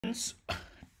students,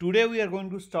 today we are going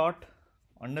to start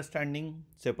understanding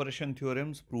separation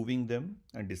theorems, proving them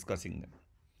and discussing them.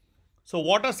 So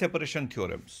what are separation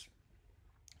theorems?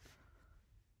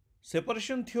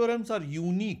 Separation theorems are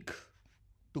unique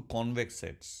to convex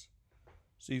sets.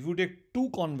 So if you take two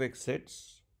convex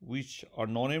sets which are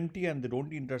non-empty and they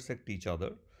don't intersect each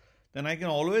other, then I can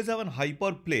always have a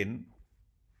hyperplane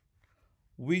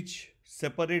which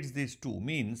separates these two,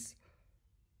 means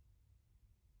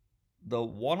the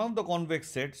one of the convex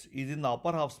sets is in the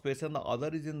upper half space and the other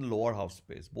is in the lower half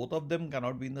space. Both of them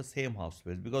cannot be in the same half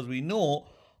space because we know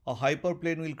a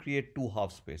hyperplane will create two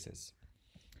half spaces.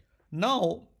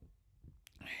 Now,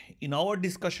 in our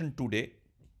discussion today,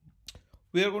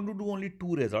 we are going to do only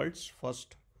two results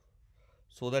first,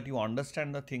 so that you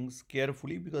understand the things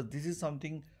carefully, because this is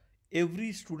something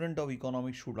every student of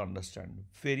economics should understand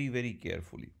very, very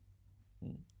carefully.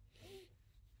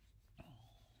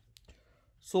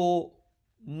 So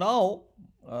now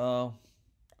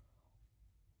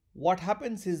what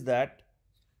happens is that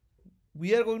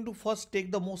we are going to first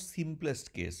take the most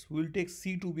simplest case. We will take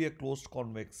C to be a closed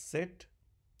convex set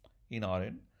in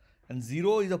Rn, and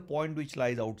 0 is a point which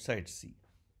lies outside C.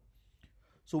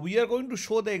 So we are going to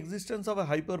show the existence of a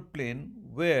hyperplane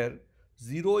where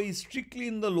 0 is strictly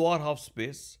in the lower half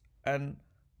space and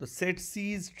the set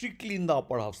C is strictly in the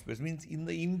upper half space, means in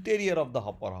the interior of the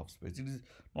upper half space. It is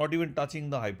not even touching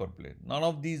the hyperplane. None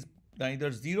of these,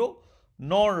 neither 0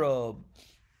 nor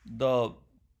the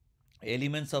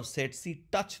elements of set C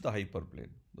touch the hyperplane.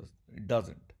 It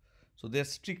doesn't. So they are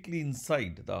strictly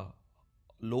inside the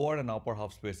lower and upper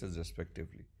half spaces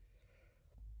respectively.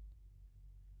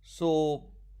 So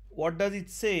what does it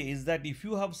say is that if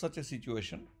you have such a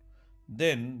situation,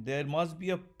 then there must be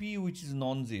a P which is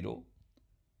non-zero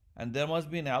and there must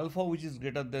be an alpha which is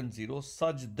greater than 0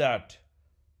 such that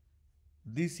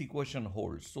this equation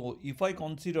holds. So if I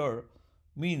consider,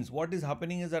 means what is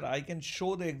happening is that I can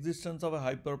show the existence of a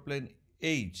hyperplane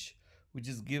H which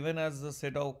is given as the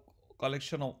set of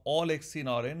collection of all x in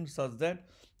Rn such that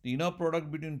the inner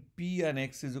product between P and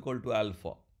x is equal to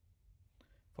alpha.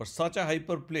 For such a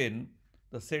hyperplane,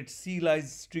 the set C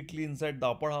lies strictly inside the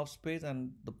upper half space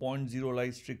and the point 0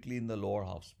 lies strictly in the lower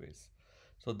half space.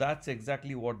 So that's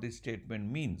exactly what this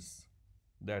statement means,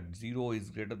 that 0 is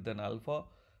greater than alpha,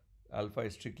 alpha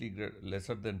is strictly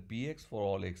lesser than px for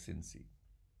all x in C.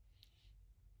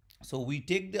 So we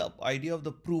take the idea of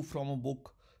the proof from a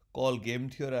book called Game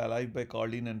Theory Alive by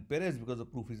Carlin and Perez, because the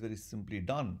proof is very simply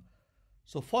done.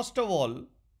 So first of all,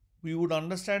 we would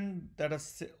understand that a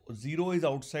 0 is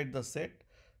outside the set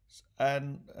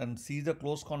and C is a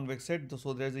closed convex set.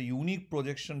 So there is a unique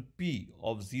projection P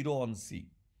of 0 on C.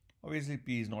 Obviously,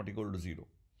 P is not equal to 0.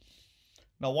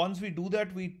 Now, once we do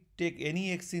that, we take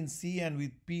any x in C and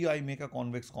with P, I make a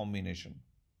convex combination.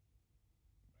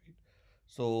 Right?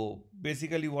 So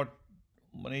basically what,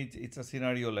 it's a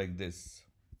scenario like this,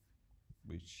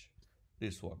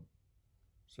 this one.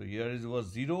 So here it was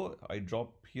 0, I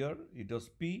drop here, it was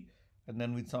P, and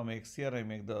then with some x here, I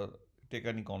take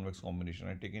any convex combination,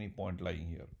 I take any point lying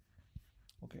here.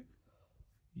 Okay.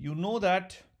 You know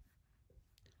that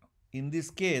in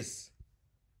this case,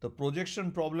 the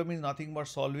projection problem is nothing but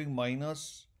solving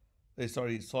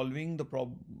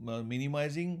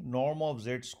minimizing norm of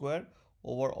z square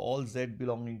over all z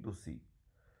belonging to C.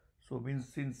 So means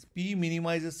since P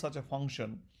minimizes such a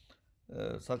function,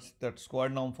 such that square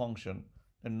norm function,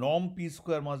 the norm P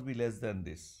square must be less than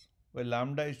this, where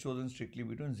lambda is chosen strictly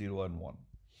between 0 and 1,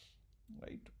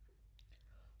 right?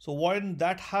 So when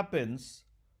that happens,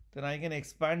 then I can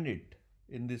expand it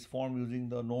in this form using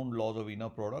the known laws of inner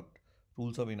product,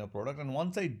 rules of inner product. And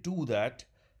once I do that,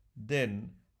 then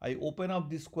I open up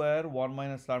this square 1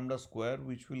 minus lambda square,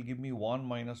 which will give me 1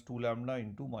 minus 2 lambda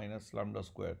into minus lambda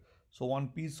square. So 1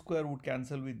 P square would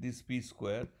cancel with this P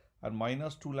square, and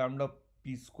minus 2 lambda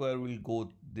P square will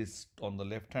go this on the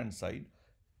left hand side,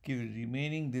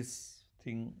 remaining this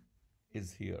thing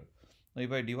is here. Now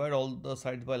if I divide all the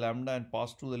sides by lambda and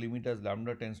pass through the limit as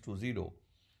lambda tends to 0,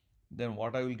 then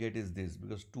what I will get is this,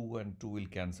 because 2 and 2 will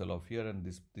cancel off here and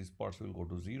these parts will go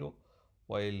to 0,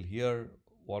 while here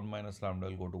 1 minus lambda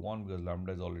will go to 1 because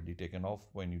lambda is already taken off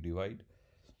when you divide.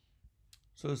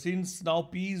 So since now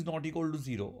P is not equal to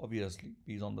 0, obviously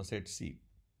P is on the set C,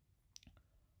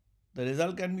 the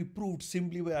result can be proved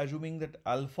simply by assuming that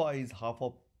alpha is half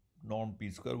of norm P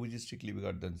square, which is strictly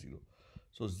bigger than 0.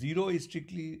 So 0 is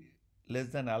strictly less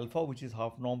than alpha, which is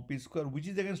half norm P square, which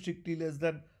is again strictly less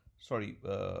than,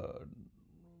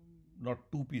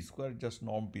 not 2P square, just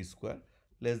norm P square,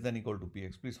 less than equal to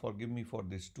Px. Please forgive me for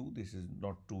this 2. This is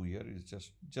not 2 here, it's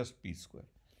just P square.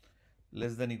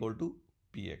 Less than equal to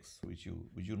px, which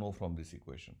you know from this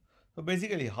equation. So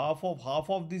basically half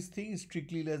of this thing is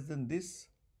strictly less than this.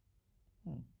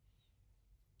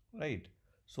 Right.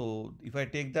 So if I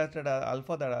take that at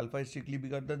that alpha is strictly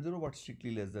bigger than 0 but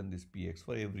strictly less than this px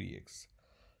for every x.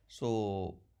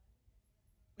 So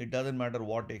it doesn't matter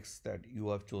what x that you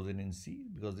have chosen in C,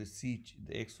 because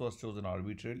the x was chosen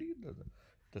arbitrarily,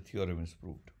 the theorem is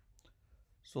proved.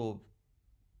 So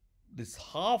this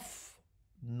half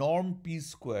norm p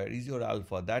square is your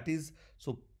alpha. That is,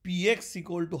 so px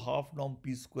equal to half norm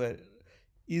p square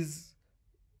is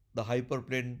the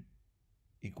hyperplane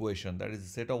equation. That is the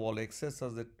set of all x's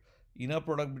such that inner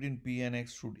product between p and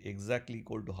x should exactly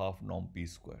equal to half norm p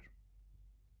square.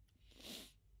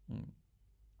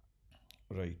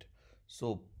 Right.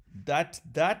 So that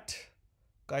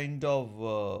kind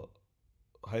of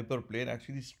hyperplane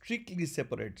actually strictly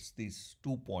separates these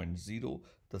 2 points, 0,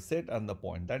 the set, and the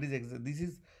point. That is this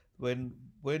is when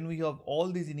we have all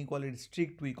these inequalities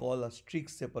strict, we call a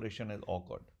strict separation as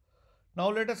occurred. Now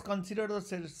let us consider the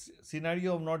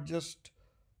scenario of not just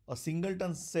a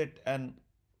singleton set and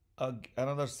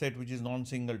another set which is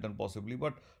non-singleton possibly,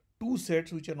 but two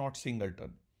sets which are not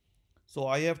singleton. So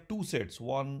I have two sets.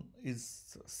 One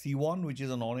is C1, which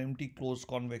is a non-empty closed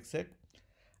convex set,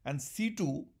 and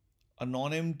C2, a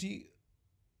non-empty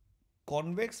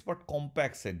convex but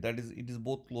compact set. That is, it is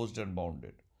both closed and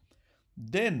bounded.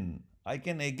 Then I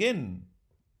can again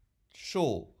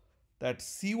show that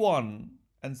C1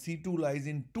 and C2 lies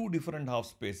in two different half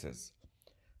spaces.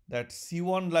 That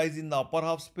C1 lies in the upper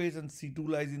half space and C2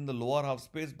 lies in the lower half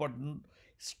space, but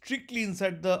strictly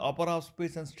inside the upper half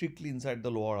space and strictly inside the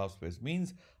lower half space.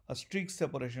 Means a strict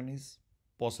separation is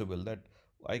possible, that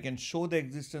I can show the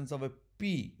existence of a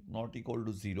P not equal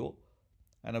to 0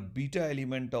 and a beta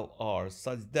element of R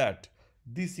such that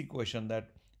this equation, that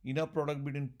inner product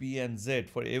between P and Z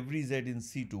for every Z in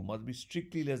C2 must be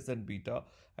strictly less than beta,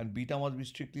 and beta must be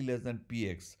strictly less than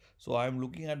Px. So I am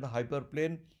looking at the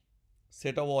hyperplane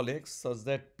set of all x such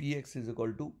that Px is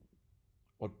equal to,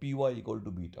 or Py equal to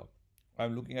beta. I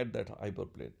am looking at that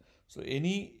hyperplane. So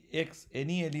any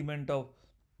element of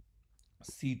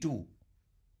C2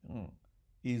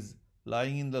 is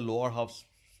lying in the lower half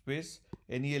space,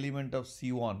 any element of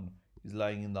C1 is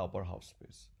lying in the upper half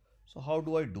space. So how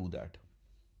do I do that?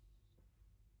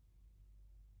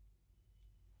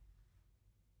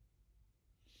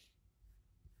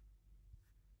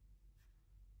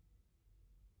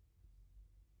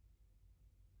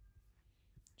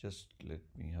 Just let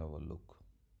me have a look.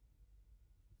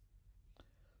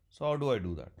 So how do I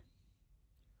do that?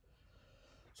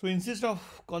 So instead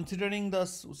of considering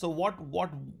this, so what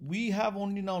we have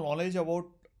only now knowledge about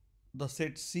the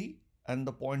set C and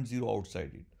the point 0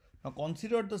 outside it. Now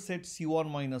consider the set C1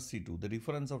 minus C2, the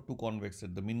difference of two convex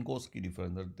sets, the Minkowski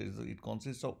difference. It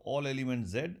consists of all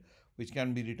elements Z, which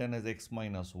can be written as x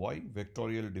minus y,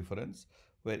 vectorial difference,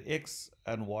 where x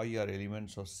and y are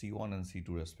elements of C1 and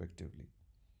C2 respectively.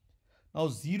 Now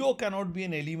 0 cannot be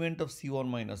an element of C1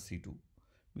 minus C2,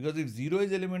 because if 0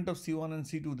 is element of C1 and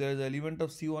C2, there is an element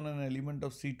of C1 and an element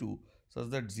of C2 such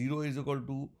that 0 is equal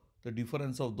to the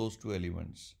difference of those two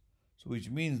elements. So which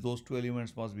means those two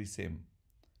elements must be same,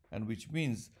 and which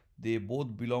means they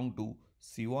both belong to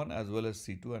C1 as well as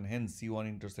C2, and hence C1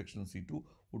 intersection C2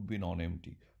 would be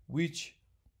non-empty, which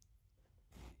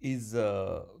is,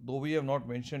 though we have not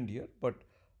mentioned here, but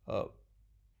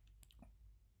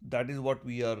that is what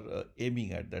we are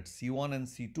aiming at, that C1 and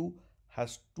C2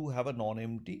 has to have a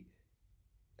non-empty,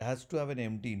 has to have an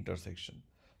empty intersection.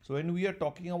 So when we are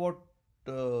talking about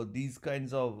these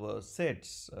kinds of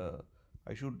sets,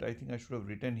 I think I should have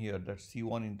written here that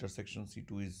C1 intersection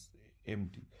C2 is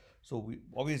empty. So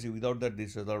obviously without that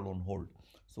this result won't hold.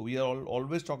 So we are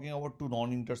always talking about two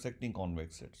non-intersecting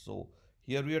convex sets. So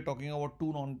here we are talking about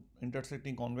two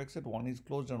non-intersecting convex sets, one is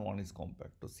closed and one is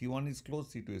compact. So C1 is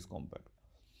closed, C2 is compact.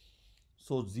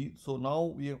 So now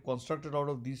we have constructed out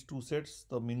of these two sets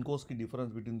the Minkowski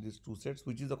difference between these two sets,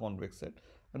 which is a convex set,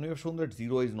 and we have shown that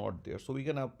 0 is not there. So we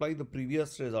can apply the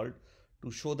previous result to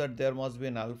show that there must be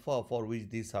an alpha for which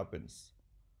this happens,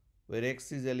 where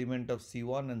x is element of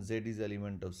C1 and z is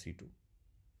element of C2.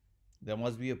 There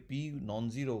must be a p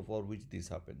non-zero for which this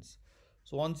happens.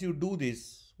 So once you do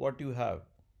this, what you have,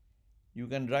 you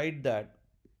can write that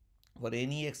for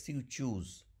any x you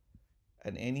choose,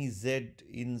 and any z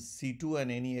in C2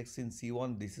 and any x in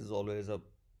C1, this is always a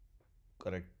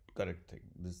correct thing.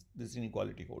 This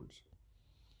inequality holds.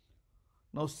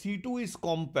 Now C2 is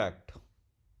compact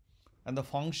and the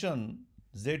function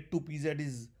z to pz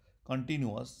is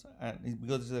continuous, and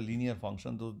because it's a linear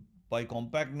function, so by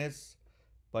compactness,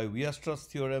 by Weierstrass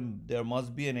theorem, there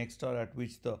must be an x star at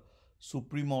which the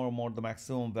supremum or the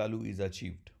maximum value is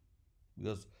achieved,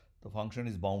 because the function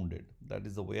is bounded. That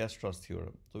is the Weierstrass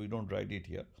theorem. So we don't write it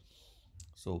here.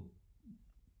 So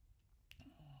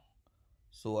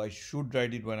I should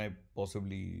write it when I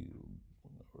possibly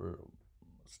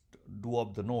do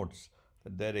up the notes,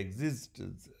 that there exists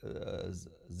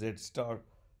Z star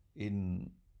in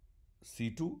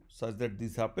C2 such that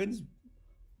this happens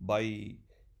by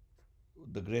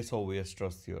the grace of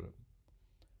Weierstrass theorem.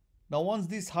 Now once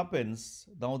this happens,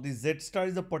 now this Z star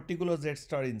is a particular Z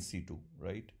star in C2,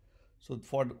 right? So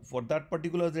for that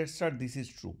particular Z star, this is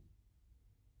true.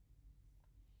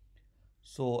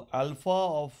 So alpha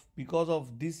of, because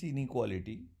of this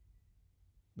inequality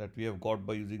that we have got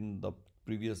by using the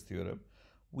previous theorem,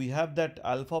 we have that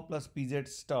alpha plus pz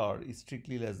star is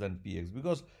strictly less than px,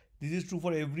 because this is true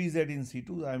for every z in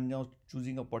C2. I am now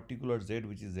choosing a particular z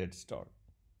which is z star.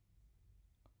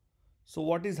 So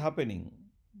what is happening?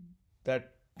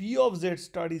 That p of z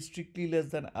star is strictly less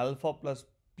than alpha plus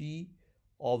p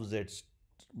of z,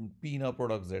 p inner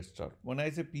product z star. When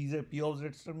I say p of z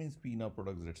star means p inner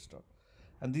product z star,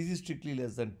 and this is strictly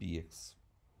less than px.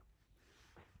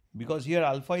 Because here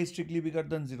alpha is strictly bigger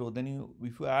than 0, then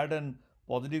if you add an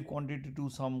positive quantity to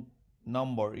some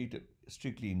number, it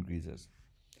strictly increases.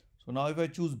 So now if I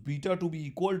choose beta to be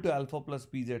equal to alpha plus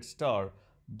pz star,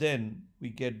 then we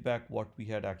get back what we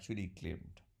had actually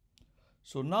claimed.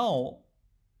 So now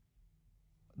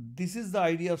this is the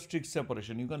idea of strict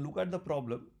separation. You can look at the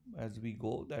problem as we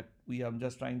go, that I'm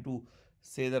just trying to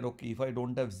say that, okay, if I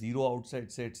don't have 0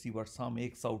 outside set C but some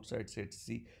x outside set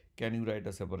C, can you write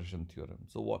a separation theorem?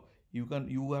 So what you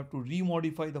have to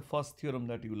remodify the first theorem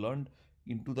that you learned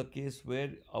into the case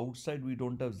where outside we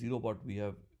don't have 0 but we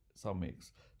have some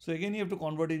x. So again you have to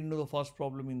convert it into the first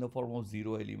problem in the form of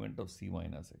 0 element of C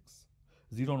minus x,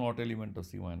 0 not element of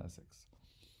C minus x.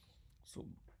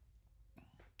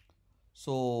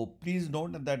 So please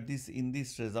note that in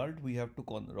this result we have to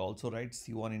also write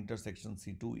C1 intersection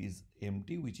C2 is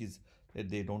empty, which is that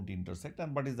they don't intersect,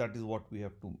 and that is what we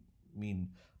have to mean.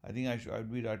 I think I should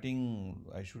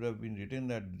have been written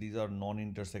that these are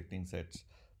non-intersecting sets,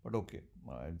 but okay,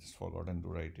 I just forgotten to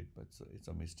write it. But it's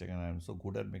a mistake, and I am so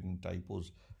good at making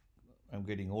typos. I'm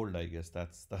getting old, I guess.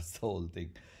 That's the whole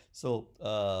thing. So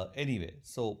anyway,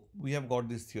 so we have got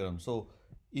this theorem. So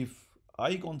if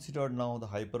I consider now the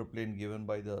hyperplane given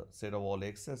by the set of all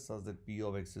x's such that p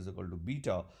of x is equal to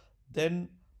beta, then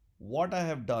what I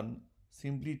have done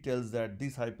simply tells that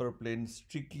this hyperplane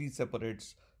strictly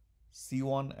separates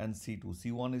C1 and C2.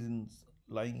 C1 is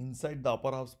lying inside the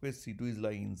upper half space, C2 is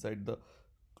lying inside the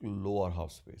lower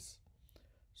half space.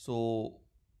 So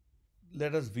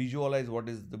let us visualize what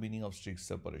is the meaning of strict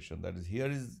separation. That is, here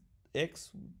is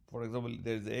x, for example,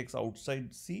 there is x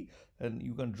outside C, and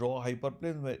you can draw a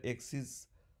hyperplane where x is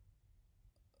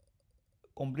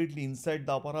completely inside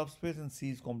the upper half space and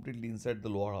C is completely inside the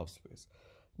lower half space.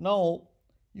 Now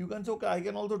you can say, okay, I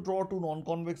can also draw two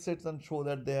non-convex sets and show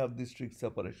that they have this strict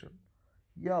separation.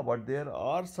 Yeah, but there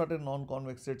are certain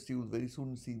non-convex sets you will very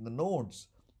soon see in the notes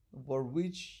for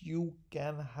which you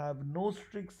can have no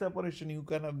strict separation. You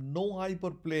can have no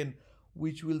hyperplane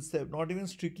which will not even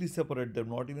strictly separate them,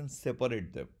 not even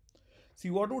separate them. See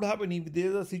what would happen if there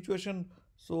is a situation,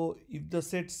 so if the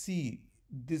set C,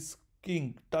 this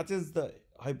king touches the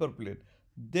hyperplane,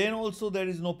 then also there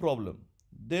is no problem.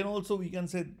 Then also we can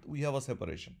say we have a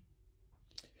separation.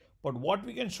 But what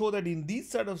we can show that in this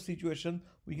sort of situation,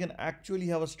 we can actually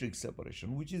have a strict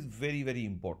separation, which is very, very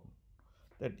important.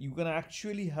 That you can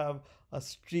actually have a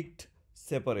strict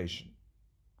separation.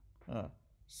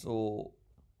 So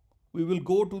we will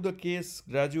go to the case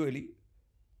gradually,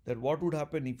 that what would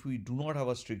happen if we do not have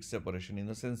a strict separation, in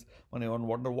the sense when I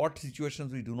wonder what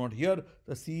situations we do not. Here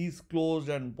the C is closed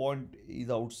and point is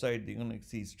outside, you can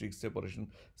see strict separation.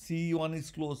 C1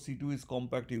 is closed, C2 is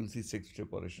compact, you will see strict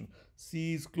separation.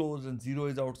 C is closed and 0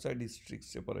 is outside, is strict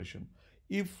separation.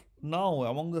 If now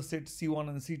among the sets C1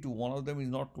 and C2, one of them is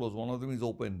not closed, one of them is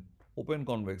open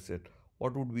convex set,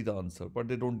 what would be the answer? But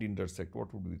they don't intersect,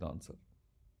 what would be the answer?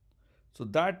 So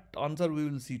that answer we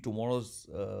will see tomorrow's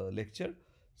lecture.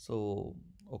 So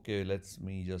okay,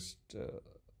 me just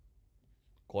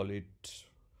call it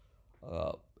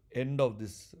end of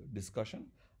this discussion,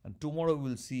 and tomorrow we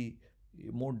will see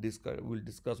more we'll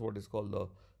discuss what is called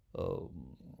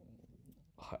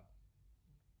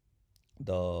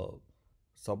the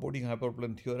supporting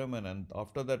hyperplane theorem, and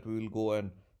after that we will go and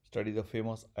study the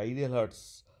famous ideal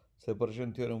Hertz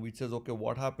separation theorem, which says, okay,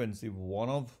 what happens if one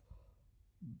of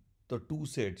the two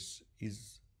sets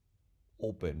is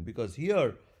open? Because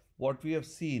here what we have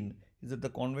seen is that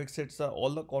all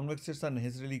the convex sets are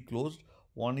necessarily closed,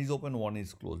 one is open, one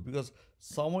is closed, because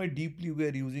somewhere deeply we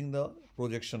are using the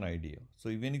projection idea. So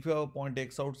even if you have a point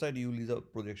x outside, you will use a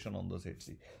projection on the set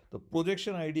C. The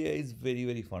projection idea is very,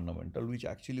 very fundamental, which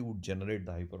actually would generate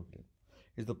the hyperplane.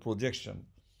 Is the projection.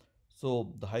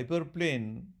 So the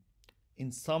hyperplane,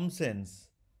 in some sense,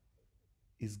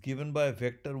 is given by a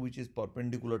vector which is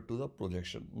perpendicular to the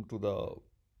projection, to the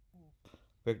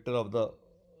vector of uh,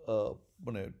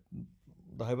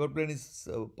 the hyperplane is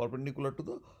perpendicular to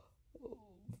the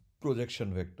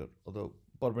projection vector or the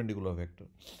perpendicular vector.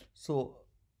 So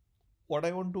what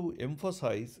I want to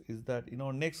emphasize is that in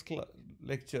our next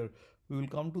lecture we will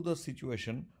come to the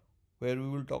situation where we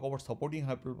will talk about supporting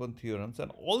hyperplane theorems,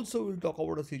 and also we will talk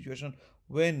about a situation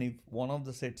when if one of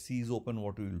the set C is open,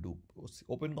 what we will do.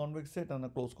 Open convex set and a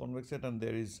closed convex set, and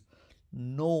there is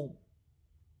no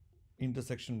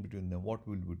intersection between them, what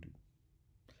will we do?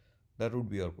 That would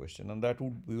be our question, and that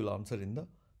would we will answer in the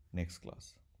next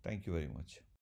class. Thank you very much.